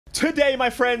Today, my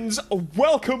friends,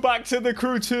 welcome back to the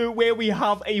Crew 2, where we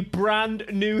have a brand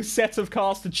new set of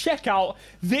cars to check out.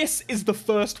 This is the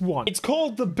first one. It's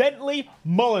called the Bentley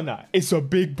Mulliner. It's a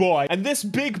big boy, and this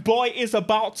big boy is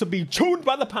about to be tuned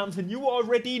by the Panthaa, and you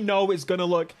already know it's gonna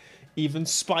look even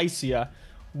spicier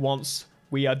once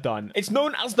we are done. It's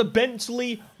known as the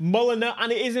Bentley Mulliner,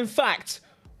 and it is, in fact,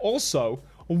 also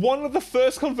one of the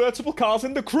first convertible cars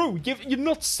in the Crew. You've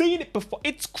not seen it before.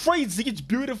 It's crazy. It's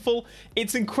beautiful.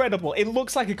 It's incredible. It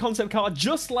looks like a concept car,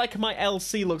 just like my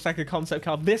LC looks like a concept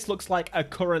car. This looks like a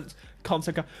current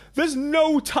concept car. There's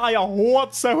no tire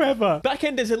whatsoever. Back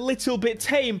end is a little bit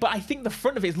tame, but I think the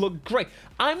front of it looks great.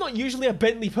 I'm not usually a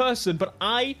Bentley person, but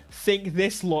I think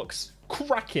this looks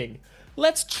cracking.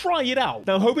 Let's try it out.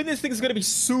 Now, I'm hoping this thing is going to be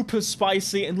super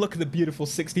spicy. And look at the beautiful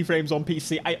 60 frames on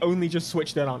PC. I only just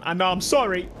switched it on. And now I'm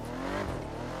sorry.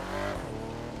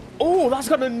 Oh, that's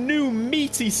got a new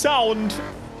meaty sound.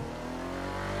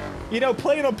 You know,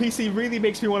 playing on PC really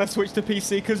makes me want to switch to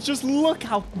PC. Because just look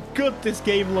how good this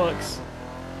game looks.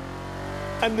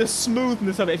 And the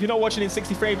smoothness of it. If you're not watching in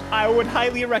 60 frames, I would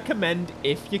highly recommend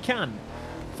if you can.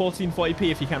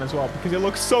 1440p if you can as well. Because it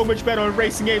looks so much better on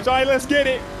racing games. All right, let's get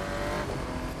it.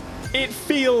 It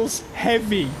feels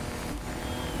heavy.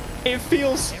 It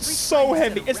feels so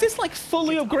heavy. Is this like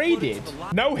fully upgraded?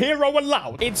 No hero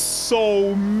allowed. It's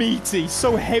so meaty,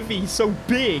 so heavy, so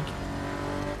big.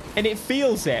 And it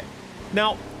feels it.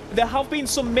 Now, there have been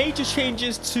some major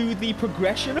changes to the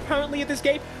progression apparently of this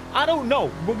game. I don't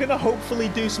know. We're going to hopefully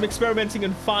do some experimenting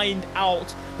and find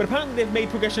out. But apparently they've made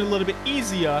progression a little bit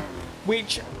easier,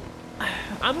 which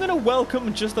I'm going to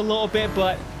welcome just a little bit,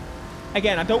 but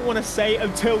again, I don't want to say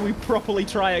until we properly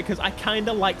try it, because I kind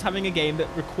of liked having a game that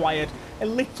required a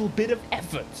little bit of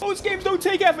effort. Most games don't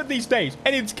take effort these days,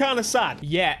 and it's kind of sad.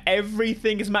 Yeah,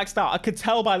 everything is maxed out. I could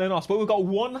tell by the NOS, but we've got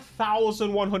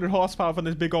 1,100 horsepower from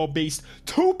this big old beast.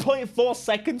 2.4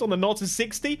 seconds on the 0 to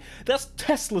 60. That's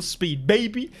Tesla speed,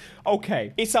 baby.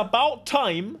 Okay, it's about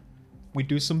time we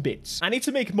do some bits. I need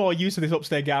to make more use of this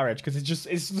upstairs garage, because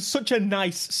it's such a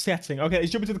nice setting. Okay,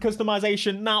 let's jump into the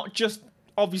customization. Now, just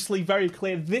obviously very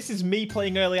clear, this is me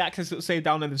playing early access. It'll say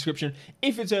down in the description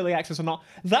if it's early access or not.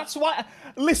 That's why,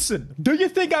 listen, do you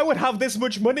think I would have this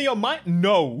much money on my,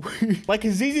 no. Like,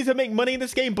 it's easy to make money in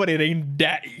this game, but it ain't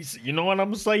that easy, you know what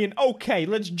I'm saying? Okay,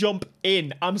 let's jump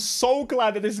in. I'm so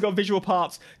glad that this has got visual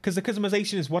parts, because the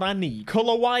customization is what I need.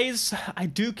 Color wise, I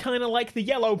do kind of like the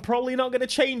yellow. Probably not going to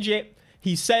change it,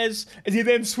 he says, as he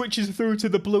then switches through to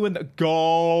the blue and the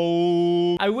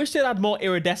gold. I wish it had more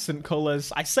iridescent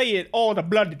colors. I say it all the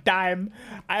bloody time.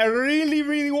 I really,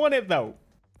 really want it, though.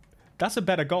 That's a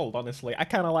better gold, honestly. I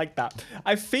kind of like that.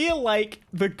 I feel like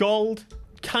the gold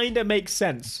kind of makes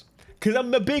sense, because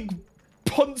I'm a big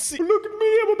poncy. Look at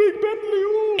me, I'm a big Bentley.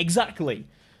 Ooh. Exactly.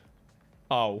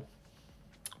 Oh.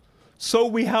 So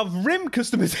we have rim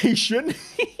customization.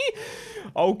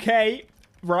 Okay.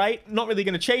 Right, not really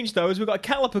going to change those. We've got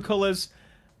caliper colors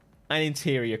and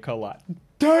interior color.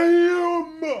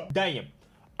 Damn! Damn.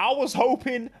 I was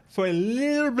hoping for a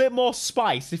little bit more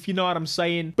spice, if you know what I'm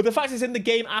saying. But the fact it's in the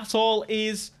game at all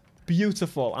is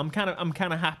beautiful. I'm kind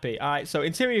of happy. All right, so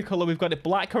interior color, we've got it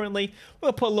black currently.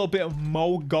 We'll put a little bit of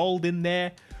more gold in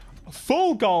there.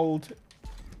 Full gold.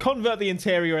 Convert the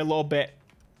interior a little bit.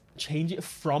 Change it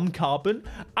from carbon.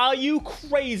 Are you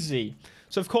crazy?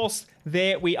 So, of course,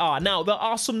 there we are. Now, there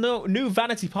are some new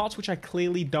vanity parts, which I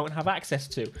clearly don't have access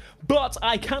to. But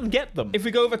I can get them. If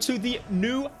we go over to the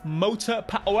new motor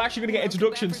pack. Oh, we're actually going to get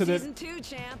introduction to the Season 2,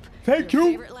 champ. Thank Your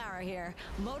you. favorite Lara here,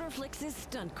 Motorflix's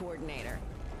stunt coordinator.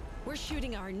 We're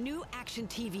shooting our new action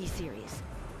TV series,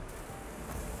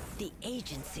 The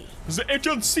Agency. The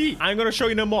Agency. I'm going to show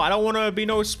you no more. I don't want to be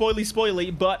no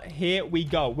spoily, but here we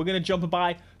go. We're going to jump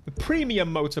by the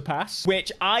premium motor pass,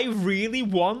 which I really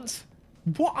want.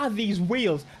 What are these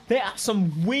wheels? There are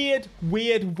some weird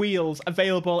wheels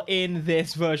available in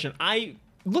this version.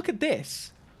 Look at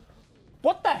this.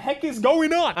 What the heck is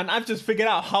going on? And I've just figured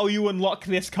out how you unlock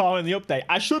this car in the update.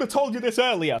 I should have told you this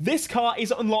earlier. This car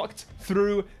is unlocked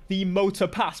through the motor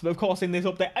pass. But of course, in this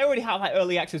update, I already have like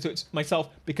early access to it myself,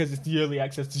 because it's the early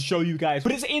access to show you guys.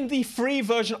 But it's in the free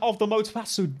version of the motor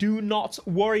pass, so do not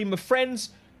worry, my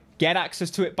friends. Get access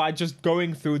to it by just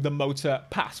going through the motor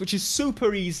pass, which is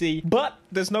super easy, but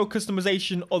there's no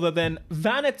customization other than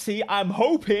vanity. I'm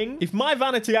hoping if my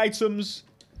vanity items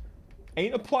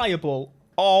ain't applicable.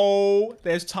 Oh,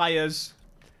 there's tires.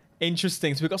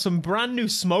 Interesting. So we've got some brand new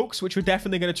smokes, which we're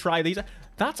definitely going to try these.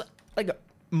 That's like a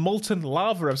molten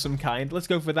lava of some kind. Let's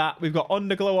go for that. We've got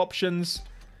underglow options.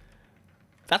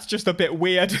 That's just a bit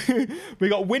weird. We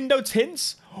got window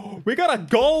tints. We got a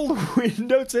gold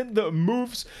window tint that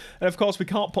moves. And of course, we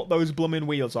can't put those blooming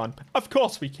wheels on. Of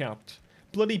course we can't.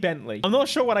 Bloody Bentley. I'm not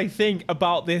sure what I think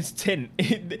about this tint.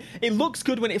 It looks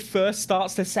good when it first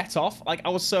starts to set off. Like,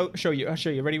 I'll show you.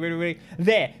 Ready?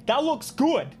 There. That looks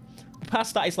good.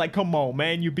 Past that, it's like, come on,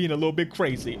 man. You're being a little bit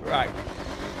crazy. Right.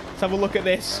 Let's have a look at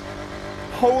this.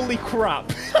 Holy crap.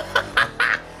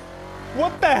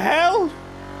 What the hell?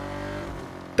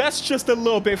 That's just a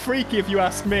little bit freaky if you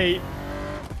ask me.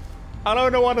 I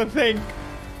don't know what to think.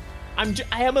 I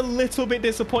am a little bit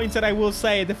disappointed, I will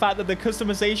say, the fact that the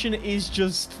customization is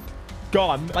just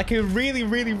gone. Like, I really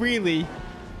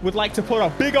would like to put a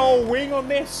big old wing on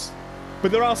this.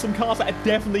 But there are some cars that are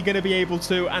definitely going to be able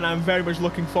to, and I'm very much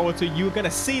looking forward to. You're going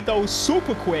to see those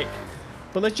super quick.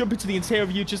 But let's jump into the interior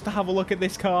view just to have a look at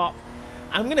this car.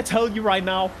 I'm going to tell you right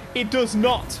now, it does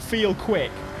not feel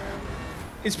quick.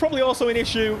 It's probably also an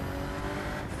issue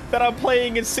that I'm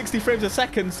playing in 60 frames a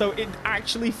second, so it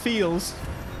actually feels...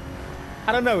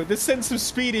 I don't know, the sense of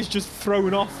speed is just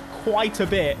thrown off quite a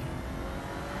bit.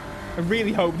 I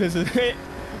really hope this is it.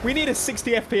 We need a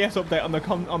 60 FPS update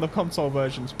on the console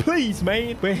versions. Please,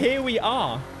 man. But here we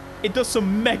are. It does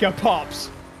some mega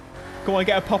pops. Go on,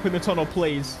 get a pop in the tunnel,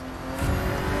 please.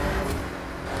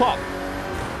 Pop.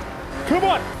 Come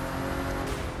on.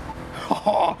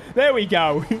 Oh, there we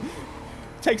go.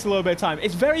 Takes a little bit of time.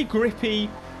 It's very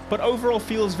grippy, but overall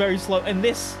feels very slow. And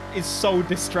this is so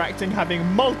distracting, having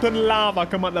molten lava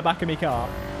come out the back of my car.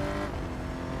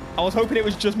 I was hoping it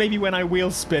was just maybe when I wheel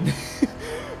spin.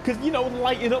 Because, you know,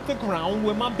 lighting up the ground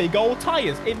with my big old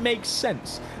tires. It makes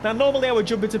sense. Now, normally I would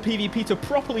jump into PvP to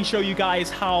properly show you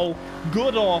guys how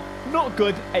good or not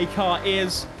good a car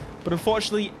is. But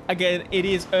unfortunately, again, it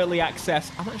is early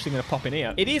access. I'm actually going to pop in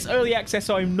here. It is early access,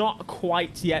 so I'm not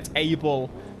quite yet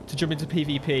able to jump into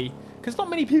PvP. Because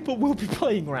not many people will be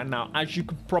playing right now, as you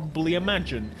could probably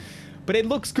imagine. But it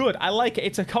looks good. I like it.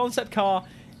 It's a concept car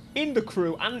in the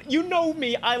crew. And you know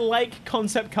me, I like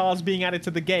concept cars being added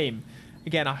to the game.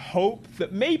 Again, I hope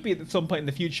that maybe at some point in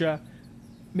the future,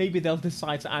 maybe they'll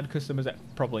decide to add customers.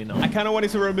 Probably not. I kind of wanted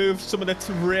to remove some of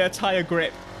the rear tire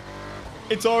grip.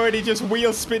 It's already just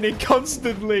wheel spinning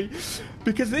constantly.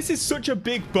 Because this is such a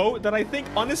big boat that I think,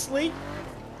 honestly,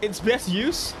 its best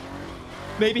use,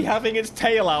 maybe having its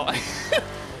tail out.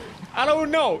 I don't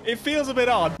know. It feels a bit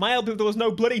odd. My help if there was no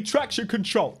bloody traction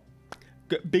control.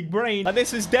 Big brain. And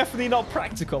this is definitely not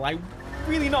practical. I'm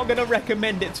really not going to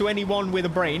recommend it to anyone with a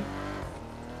brain.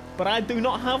 But I do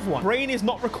not have one. Brain is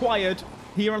not required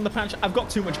here on the patch. I've got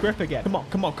too much grip again. Come on,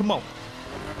 come on, come on.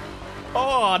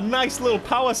 Oh, nice little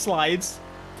power slides.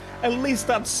 At least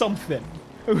that's something.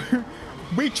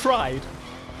 We tried.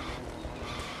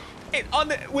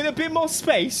 With a bit more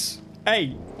space.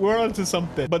 Hey, we're onto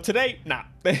something. But today, nah.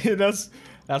 That's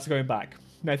going back.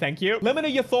 No, thank you. Let me know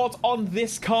your thoughts on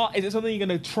this car. Is it something you're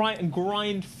going to try and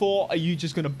grind for? Are you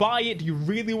just going to buy it? Do you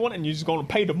really want it and you're just going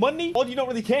to pay the money? Or do you not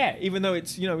really care? Even though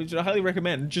it's, you know, I highly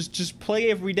recommend. Just play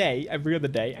every day, every other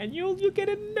day, and you'll get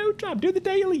it in no time. Do the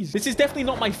dailies. This is definitely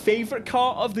not my favorite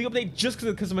car of the update just because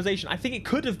of the customization. I think it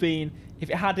could have been if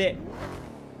it had it,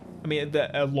 I mean,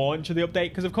 the launch of the update.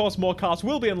 Because, of course, more cars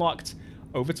will be unlocked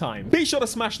over time. Be sure to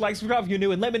smash like, subscribe if you're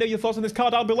new, and let me know your thoughts on this car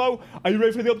down below. Are you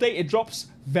ready for the update? It drops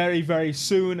very, very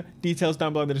soon. Details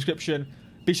down below in the description.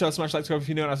 Be sure to smash like, subscribe if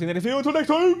you're new, and I'll see you in the next video. Until next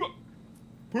time,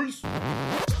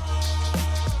 peace.